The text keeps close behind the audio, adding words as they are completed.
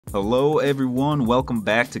Hello everyone, welcome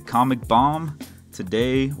back to Comic Bomb.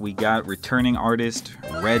 Today we got returning artist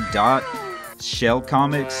Red Dot, Shell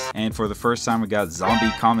Comics, and for the first time we got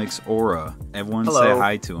Zombie Comics Aura. Everyone say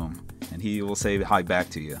hi to him, and he will say hi back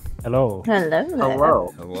to you. Hello. Hello.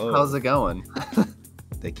 Hello. Hello. How's it going?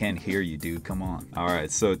 They can't hear you, dude. Come on.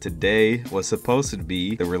 Alright, so today was supposed to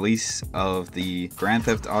be the release of the Grand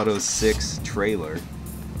Theft Auto 6 trailer.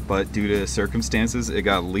 But due to circumstances, it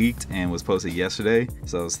got leaked and was posted yesterday.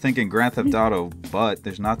 So I was thinking Grand Theft Auto, but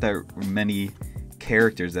there's not that many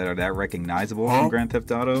characters that are that recognizable from Grand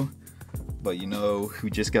Theft Auto. But you know who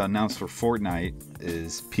just got announced for Fortnite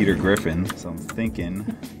is Peter Griffin. So I'm thinking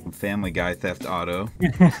Family Guy Theft Auto.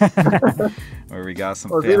 Where we got some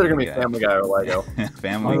Well, it's either going to be Family Guy or Lego.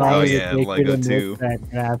 Family Guy, oh yeah, Lego too. That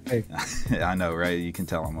graphic. I know, right? You can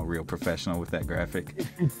tell I'm a real professional with that graphic.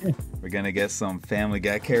 We're going to get some Family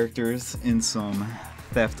Guy characters in some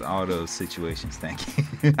Theft Auto situations. Thank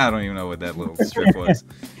you. I don't even know what that little strip was.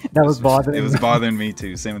 That was bothering. It was bothering me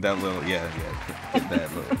too. Same with that little, yeah.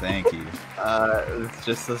 That little. Thank you. It's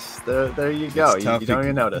just this, there you go. You don't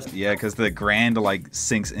even notice. Yeah, because the grand like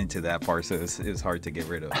sinks into that part, so it's hard to get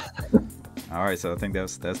rid of. All right, so I think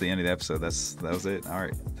that's the end of the episode. That was it. All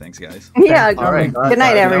right, thanks guys. Yeah. All right. Good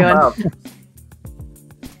night, everyone.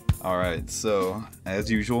 Alright, so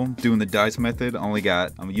as usual, doing the dice method, I'm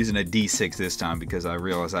using a D6 this time because I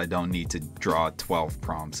realized I don't need to draw 12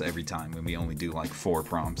 prompts every time when we only do like 4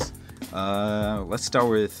 prompts. Let's start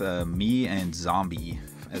with me and Zombie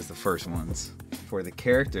as the first ones. For the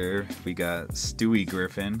character, we got Stewie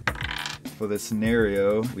Griffin. For the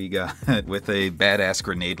scenario, we got with a badass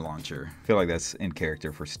grenade launcher. I feel like that's in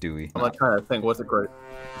character for Stewie. I'm not trying to think what's a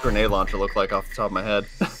grenade launcher look like off the top of my head.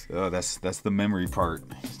 Oh, that's the memory part.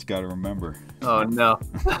 You just gotta remember. Oh no.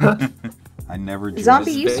 I never drew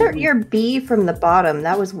Zombie, you start your B from the bottom.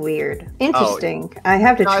 That was weird. Interesting. I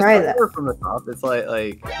have to try that. From the top, it's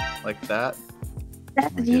like that.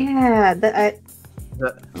 Yeah.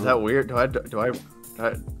 Is that weird? Do I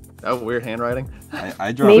that weird handwriting?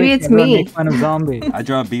 I draw. Maybe it's me. Make fun of Zombie. I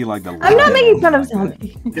draw B like the. I'm not making fun of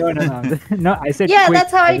Zombie. No, I said. Yeah,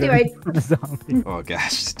 that's how I do it. Oh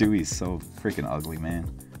gosh, Stewie's so freaking ugly, man.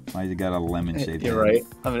 Why you got a lemon shade? You're right.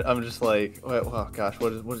 I'm just like, oh gosh,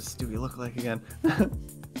 what does Stewie look like again?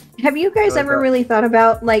 Have you guys ever really thought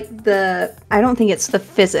about like I don't think it's the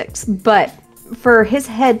physics, but for his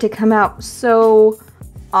head to come out so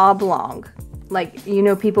oblong, like, you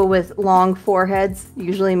know, people with long foreheads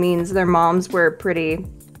usually means their moms were pretty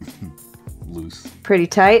loose, pretty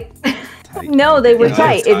tight. Tight. No, they were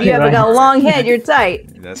tight. If you have a long head, you're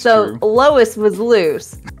tight. That's so true. Lois was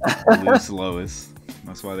loose. Loose Lois.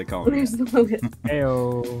 That's why they call it. Loose Lois.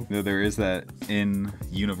 Heyo. No, there is that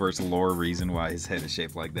in-universe lore reason why his head is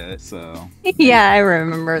shaped like that. So. Yeah, I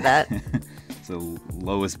remember that. So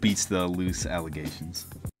Lois beats the loose allegations.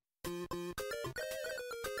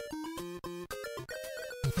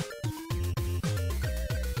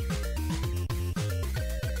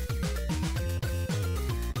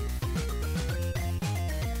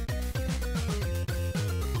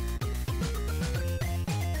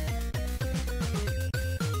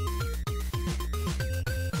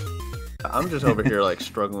 I'm just over here like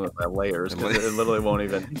struggling with my layers because it literally won't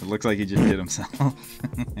even. It looks like he just hit himself.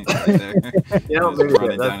 Right there. Yeah,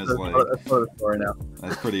 maybe that's the story now.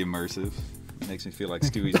 That's pretty immersive. Makes me feel like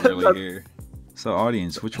Stewie's really here. So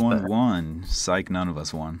audience, which one won? Psych, none of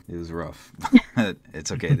us won. It was rough.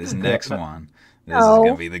 It's okay. This next one, this is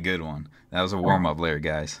gonna be the good one. That was a warm-up layer,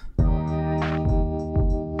 guys.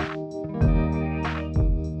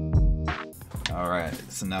 All right.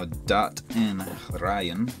 So now Dot and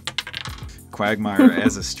Ryan. Quagmire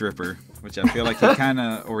as a stripper, which I feel like he kind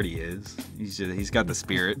of already is. He's got the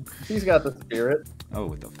spirit. He's got the spirit. Oh,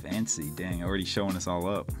 with the fancy, dang, already showing us all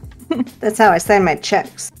up. That's how I sign my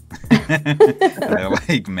checks. They're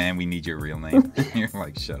like, man, we need your real name. You're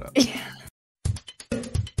like, shut up. Yeah.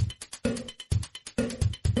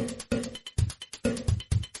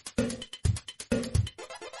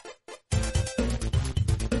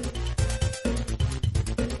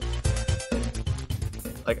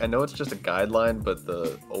 Like, I know it's just a guideline, but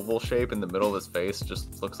the oval shape in the middle of his face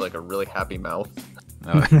just looks like a really happy mouth.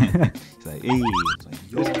 Oh, it's like, hey,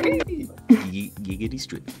 giggity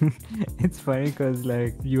strip. It's funny because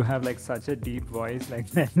like you have like such a deep voice, like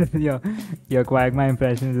your Quagmire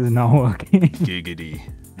impressions is not working. Giggity.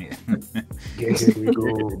 Yeah.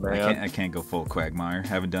 Ooh, man. I can't go full Quagmire.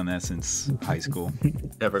 Haven't done that since high school.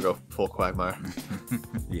 Never go full Quagmire.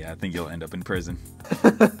 Yeah, I think you'll end up in prison.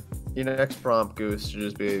 Your next prompt, Goose, should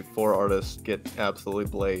just be 4 artists get absolutely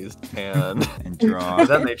blazed and And draw. and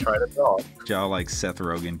then they try to Draw like Seth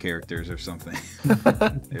Rogen characters or something.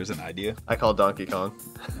 There's an idea. I call Donkey Kong.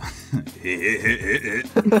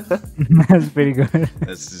 That's pretty good.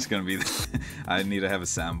 That's just gonna be. I need to have a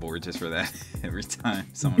soundboard just for that. Every time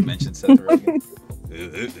someone mentions Seth Rogen.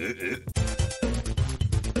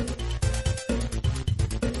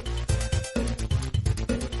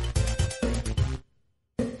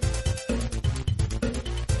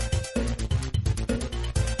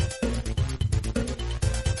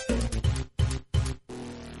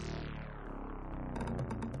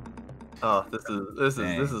 Oh, this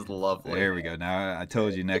is lovely. There we go. Now I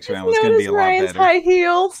told you next round was gonna be a lot Ryan's better. high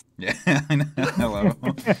heels. Yeah, I know. I love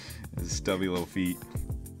them. His stubby little feet.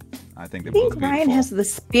 I think they're I think both Ryan beautiful. has the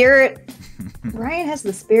spirit. Ryan has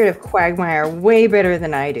the spirit of Quagmire way better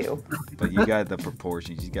than I do. But you got the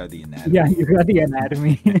proportions. You got the anatomy. Yeah, you got the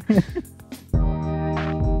anatomy.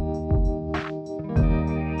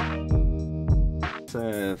 Let's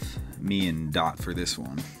have me and Dot for this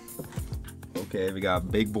one. Okay, we got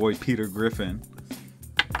big boy Peter Griffin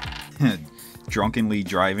drunkenly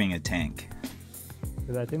driving a tank.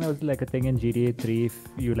 Because I think that was like a thing in GTA 3. If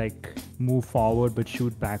you like move forward but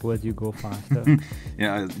shoot backwards, you go faster.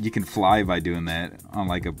 Yeah, you can fly by doing that on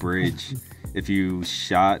like a bridge. If you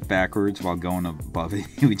shot backwards while going above it,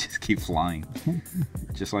 you would just keep flying.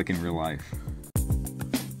 Just like in real life.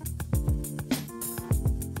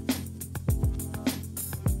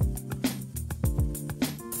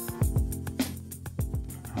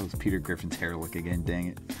 How's Peter Griffin's hair look again? Dang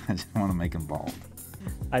it. I just want to make him bald.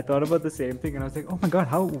 I thought about the same thing and I was like, oh my god,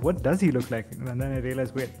 what does he look like? And then I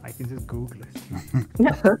realized, wait, I can just Google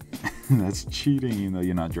it. That's cheating, even though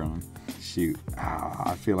you're not drawing. Shoot.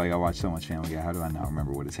 I feel like I watch so much Family Guy. How do I not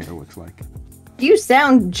remember what his hair looks like? You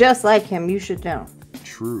sound just like him. You should know.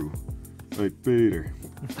 True. Like Peter.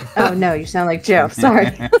 Oh no, you sound like Joe.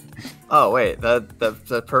 Sorry. Oh wait,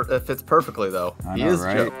 that fits perfectly though. I He know, is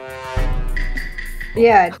right? Joe.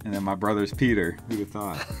 Yeah. And then my brother's Peter. Who'd have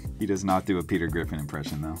thought? He does not do a Peter Griffin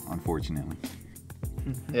impression, though, unfortunately.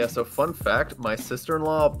 Yeah, so fun fact, my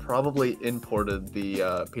sister-in-law probably imported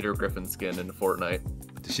the Peter Griffin skin into Fortnite.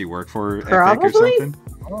 Does she work for Epic Probably. or something?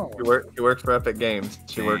 Oh. She works for Epic Games.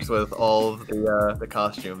 She Dang. works with all of the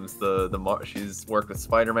costumes. She's worked with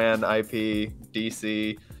Spider-Man, IP,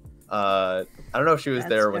 DC. I don't know if she was That's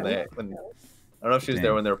there dope. I don't know if she was Dang.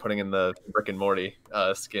 there when they were putting in the Rick and Morty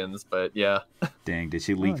skins, but yeah. Dang, did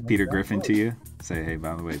she leak that's Peter so Griffin to you? Say, hey,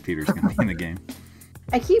 by the way, Peter's going to be in the game.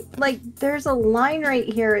 I keep there's a line right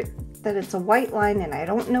here that it's a white line and I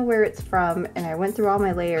don't know where it's from and I went through all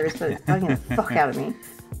my layers, but it's bugging the fuck out of me.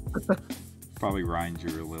 Probably Ryan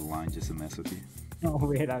drew a little line just to mess with you. Oh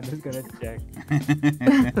wait, I'm just gonna check.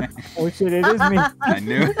 Oh shit, it is me. I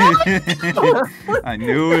knew it. I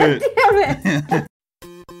knew it. Damn it.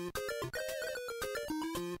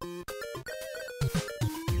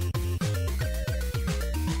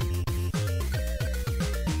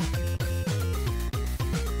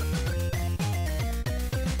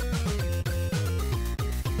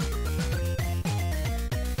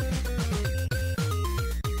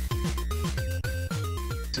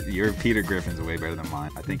 Your Peter Griffin's way better than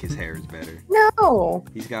mine. I think his hair is better. No.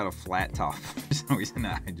 He's got a flat top for some reason.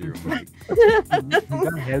 I drew him like, You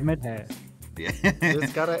got helmet hair. yeah.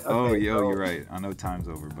 Just gotta- Oh, okay, yo, so- you're right. I know time's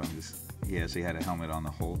over, but I'm just. He actually had a helmet on the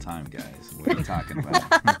whole time, guys. What are you talking about?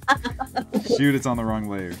 Shoot, it's on the wrong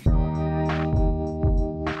layer.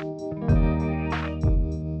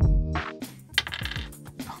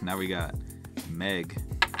 Now we got Meg.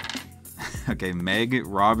 Okay, Meg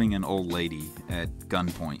robbing an old lady at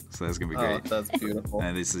gunpoint. So that's gonna be Oh, great. that's beautiful.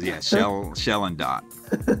 And this is Shell and Dot.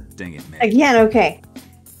 Dang it, Meg. Again, okay.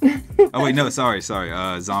 Oh wait, no, sorry.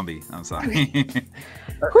 Zombie. I'm sorry.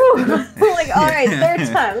 Whew. Like, all right, third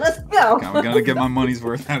time. Let's go. I'm gonna get my money's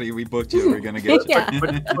worth out of you. We booked you. We're gonna get you. Yeah.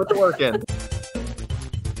 Put the work in.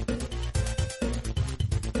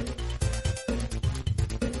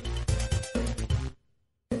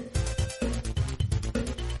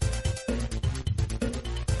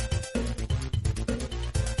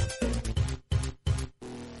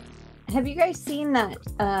 Have you guys seen that?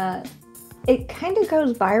 It kind of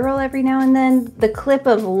goes viral every now and then. The clip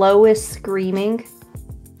of Lois screaming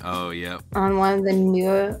Oh yeah. on one of the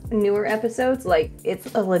newer episodes. Like,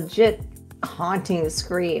 it's a legit haunting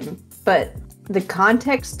scream, but the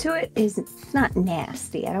context to it is not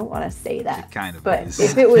nasty. I don't want to say that. It kind of But is.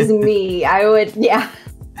 if it was me, I would, yeah,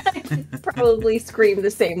 I'd probably scream the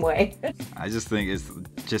same way. I just think it's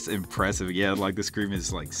just impressive. Yeah, like the scream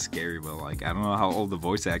is like scary, but like I don't know how old the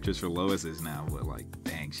voice actress for Lois is now, but like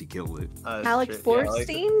dang, Dang, she killed it. Alex shit, yeah, I like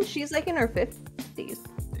Borstein, she's like in her 50s.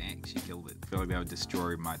 Dang, she killed it. I feel like that would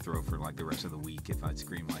destroy my throat for like the rest of the week if I'd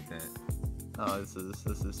scream like that. Oh, this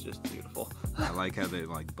is just beautiful. I like how they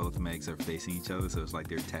like both Megs are facing each other, so it's like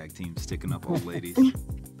they're tag team sticking up old ladies.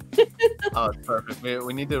 Oh, it's perfect.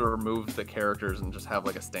 We need to remove the characters and just have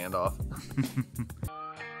like a standoff.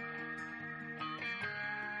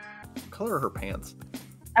 Color of her pants.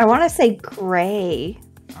 I want to say gray.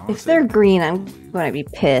 I wanna If say they're green, I'm blue. going to be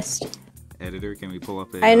pissed. Editor, can we pull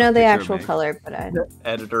up a I know the picture of actual Meg? color, but I...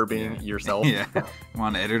 Editor being Yeah. yourself. Yeah. Come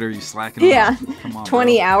on, editor, you slacking Yeah. off? Come on,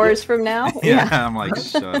 20 bro. hours from now? Yeah, I'm like,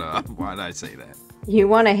 shut up. Why did I say that? You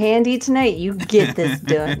want a handy tonight? You get this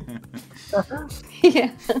done.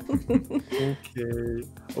 Yeah.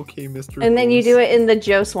 Okay, Mr. And then you do it in the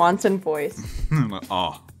Joe Swanson voice. I'm like,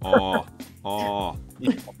 oh.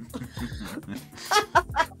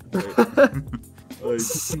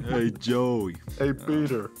 Hey, Joey. Hey,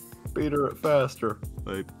 Peter. Peter it faster.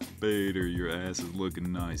 Hey, Peter, your ass is looking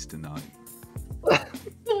nice tonight.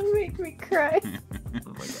 Don't make me cry.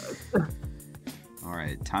 Oh my god. All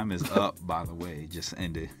right, time is up, by the way. Just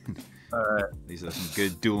ended. Alright. These are some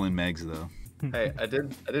good dueling Megs, though. Hey, I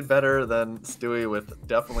did better than Stewie with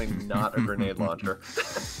definitely not a grenade launcher.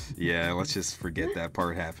 Yeah, let's just forget that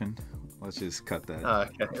part happened. Let's just cut that.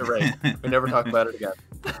 Okay, right. We never talk about it again.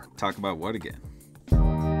 Talk about what again?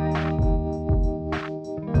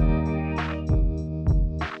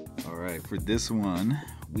 All right, for this one,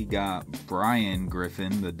 we got Brian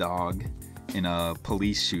Griffin, the dog, in a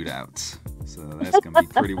police shootout. So that's gonna be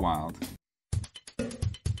pretty wild.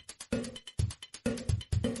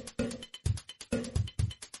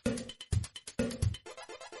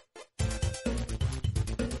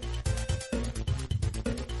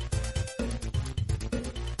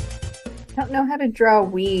 I don't know how to draw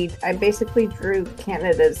weed. I basically drew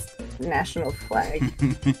Canada's national flag.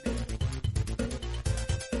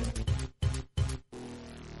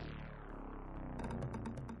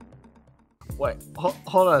 Wait,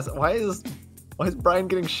 hold on. Why is Brian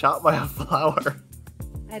getting shot by a flower?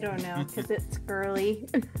 I don't know, because it's girly.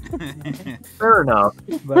 Fair enough.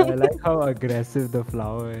 But I like how aggressive the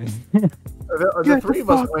flower is. The three of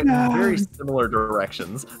us went in very similar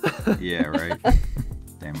directions. Yeah, right.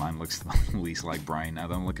 Damn, mine looks the least like Brian now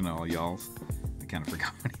that I'm looking at all y'all's. I kind of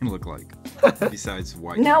forgot what he looked like. Besides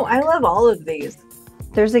white. No, I comic. love all of these.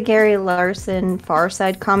 There's a Gary Larson Far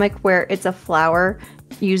Side comic where it's a flower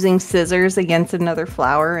using scissors against another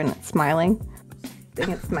flower and it's smiling. I think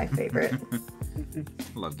it's my favorite. I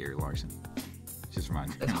love Gary Larson. Just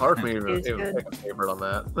remind me. It's hard for me to He's even good. pick a favorite on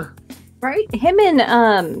that. Right? Him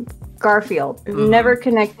and Garfield never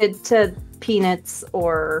connected to Peanuts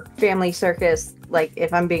or Family Circus. Like,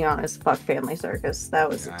 if I'm being honest, fuck Family Circus. That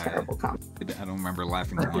was a terrible comic. I don't remember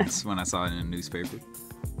laughing once when I saw it in a newspaper.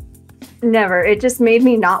 Never. It just made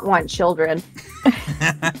me not want children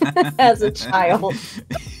as a child.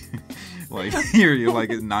 Like you're like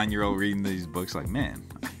a 9-year-old reading these books, like, man,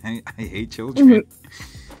 I hate children.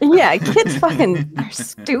 Yeah, kids fucking are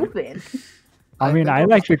stupid. I mean, I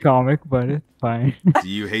like the comic, but it's fine. Do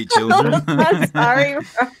you hate children? I'm sorry.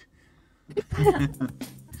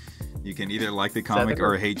 You can either like the comic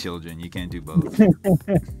or hate children. You can't do both.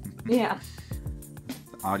 Yeah.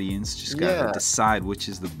 The audience just gotta Yeah. decide which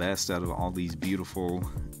is the best out of all these beautiful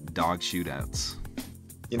dog shootouts.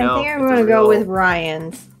 You know, I think I'm it's a going to go real- with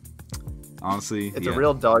Ryan's. Honestly, It's yeah. a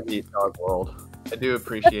real dog eat dog world. I do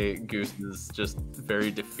appreciate Goose's just very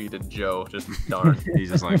defeated Joe. Just darn. He's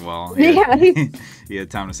just like, well, Yeah. he had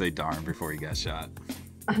time to say darn before he got shot.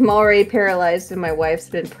 I'm already paralyzed and my wife's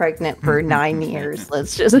been pregnant for 9 years.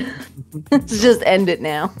 Let's just end it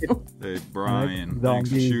now. Hey, Brian, thanks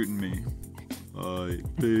for zombies. shooting me.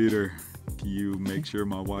 Peter, can you make sure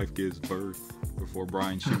my wife gives birth before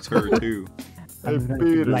Brian shoots her too? Hey, I'm like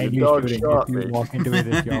Peter, blindly the dog shooting. shot If you me. walk into it,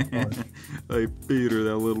 it's your fault. Hey, Peter,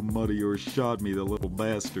 that little muddy yours shot me, the little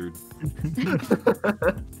bastard.